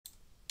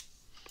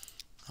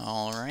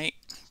Alright,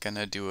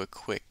 gonna do a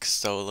quick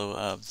solo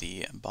of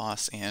the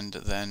boss and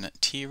then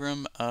tea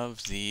room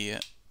of the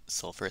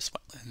sulfurous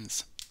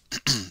wetlands.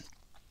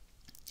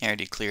 I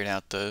already cleared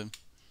out the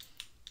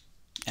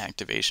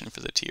activation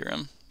for the tea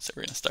room, so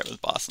we're gonna start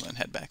with boss and then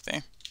head back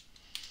there.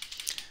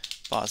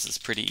 Boss is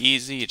pretty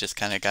easy, you just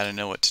kinda gotta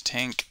know what to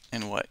tank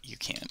and what you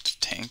can't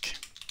tank.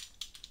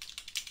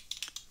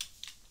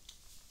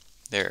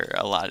 There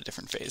are a lot of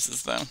different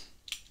phases though.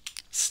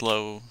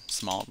 Slow,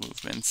 small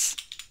movements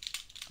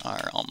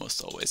are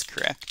almost always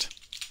correct.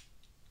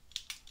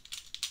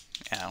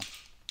 Ow.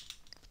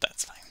 But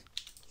that's fine.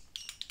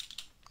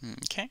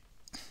 Okay.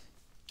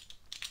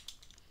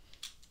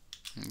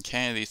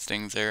 Okay, these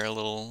things are a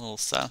little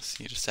sus.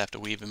 You just have to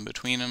weave in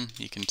between them.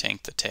 You can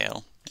tank the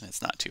tail, and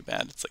it's not too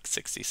bad. It's like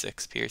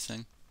 66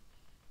 piercing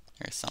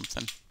or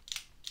something.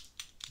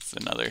 It's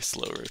another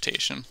slow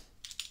rotation.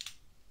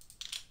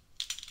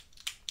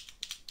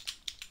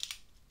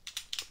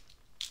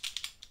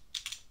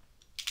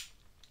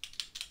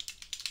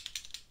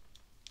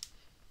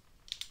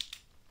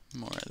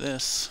 More of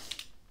this.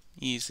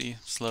 Easy,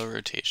 slow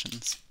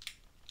rotations.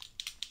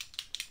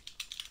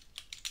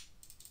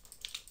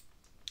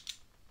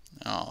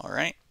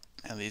 Alright,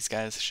 now these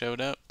guys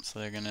showed up, so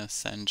they're gonna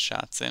send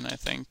shots in, I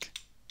think.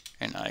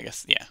 Or no, I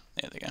guess, yeah,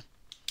 there they go.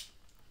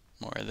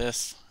 More of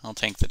this. I'll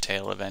tank the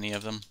tail of any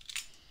of them,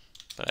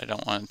 but I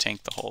don't want to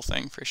tank the whole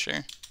thing for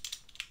sure.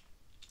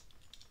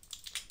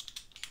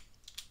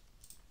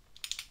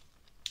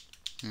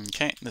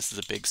 Okay, this is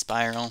a big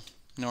spiral.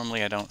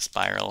 Normally I don't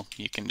spiral,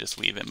 you can just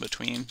weave in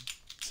between.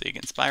 So you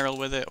can spiral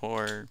with it,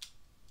 or,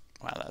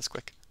 wow, that was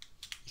quick.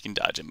 You can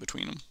dodge in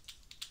between them.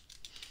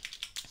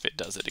 If it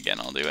does it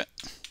again, I'll do it.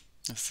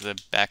 This is a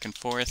back and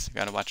forth, you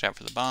gotta watch out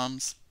for the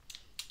bombs.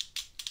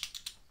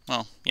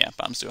 Well, yeah,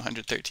 bombs do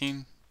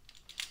 113.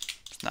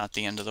 It's not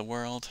the end of the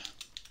world.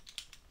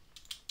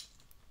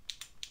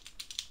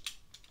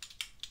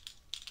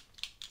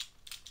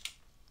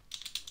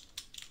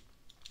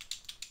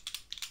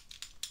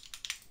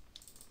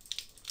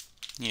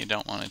 You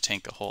don't want to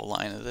tank a whole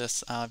line of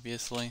this,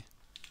 obviously.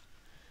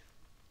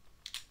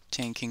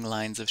 Tanking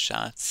lines of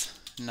shots,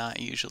 not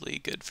usually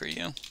good for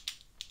you.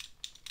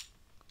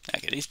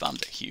 Okay, these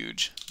bombs are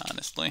huge,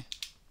 honestly.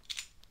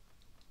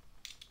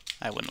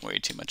 I wouldn't worry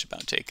too much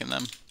about taking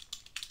them.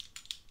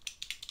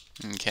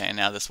 Okay,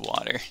 now this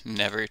water,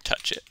 never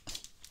touch it.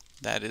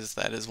 That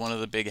is one of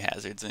the big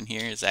hazards in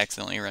here, is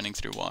accidentally running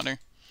through water.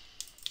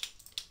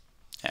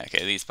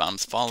 Okay, these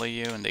bombs follow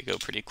you and they go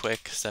pretty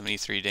quick.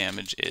 73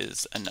 damage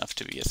is enough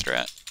to be a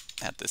threat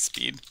at this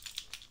speed.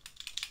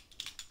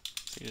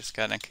 So you just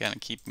gotta kind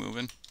of keep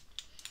moving.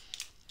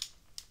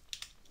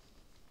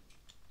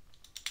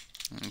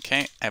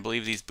 Okay, I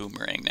believe these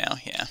boomerang now,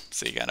 yeah,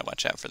 so you gotta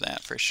watch out for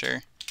that for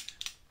sure.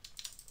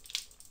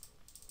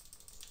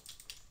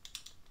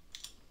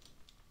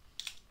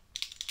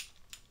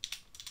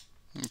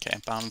 Okay,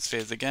 bombs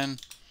phase again.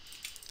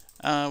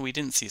 We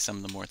didn't see some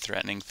of the more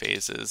threatening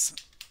phases,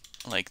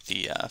 like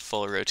the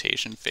full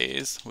rotation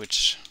phase,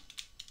 which,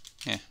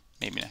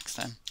 maybe next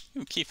time.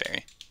 Ooh, key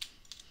fairy.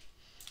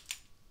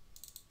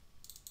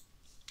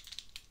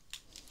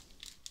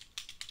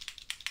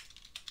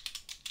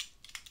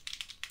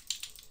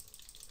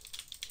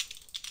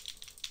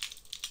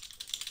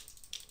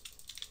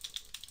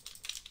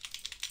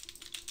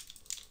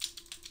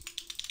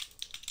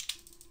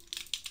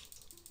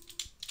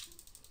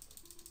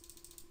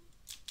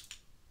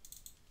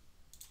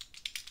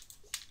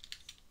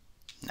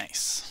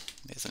 Nice.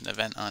 There's an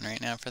event on right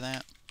now for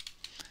that.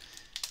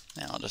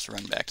 Now I'll just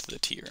run back to the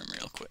tea room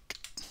real quick,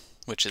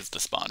 which is the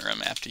spawn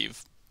room after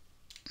you've,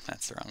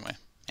 that's the wrong way,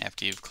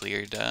 after you've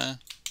cleared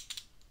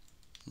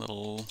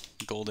little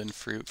golden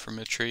fruit from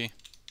a tree,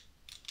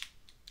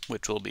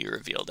 which will be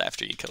revealed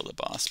after you kill the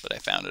boss, but I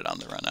found it on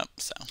the run up,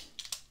 so.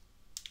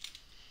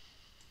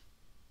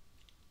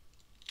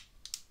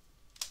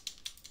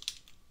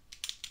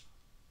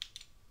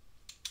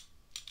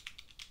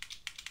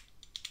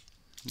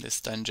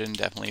 This dungeon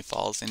definitely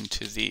falls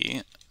into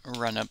the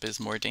run-up is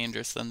more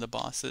dangerous than the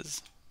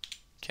bosses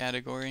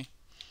category.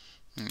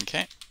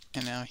 Okay,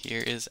 and now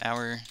here is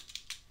our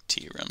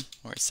tea room,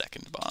 or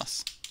second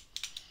boss.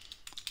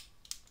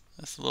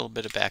 This little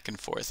bit of back and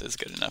forth is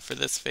good enough for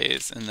this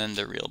phase, and then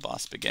the real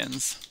boss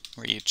begins,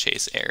 where you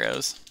chase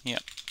arrows.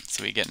 Yep,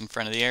 so we get in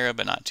front of the arrow,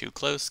 but not too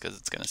close, because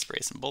it's going to spray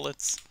some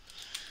bullets.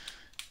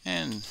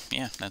 And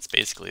yeah, that's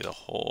basically the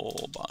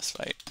whole boss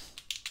fight.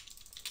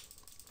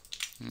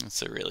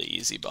 It's a really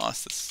easy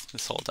boss.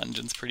 This whole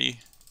dungeon's pretty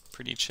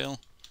chill.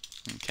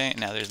 Okay,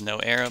 now there's no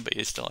arrow, but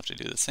you still have to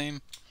do the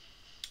same.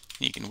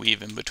 You can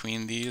weave in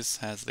between these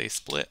as they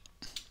split,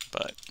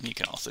 but you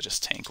can also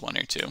just tank one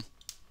or two.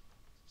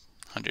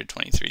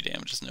 123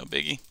 damage is no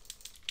biggie.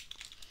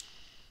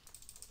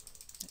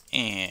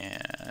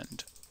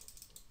 And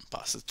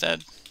boss is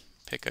dead.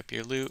 Pick up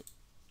your loot,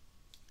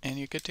 and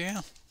you're good to go.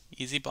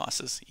 Easy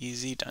bosses,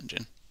 easy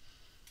dungeon.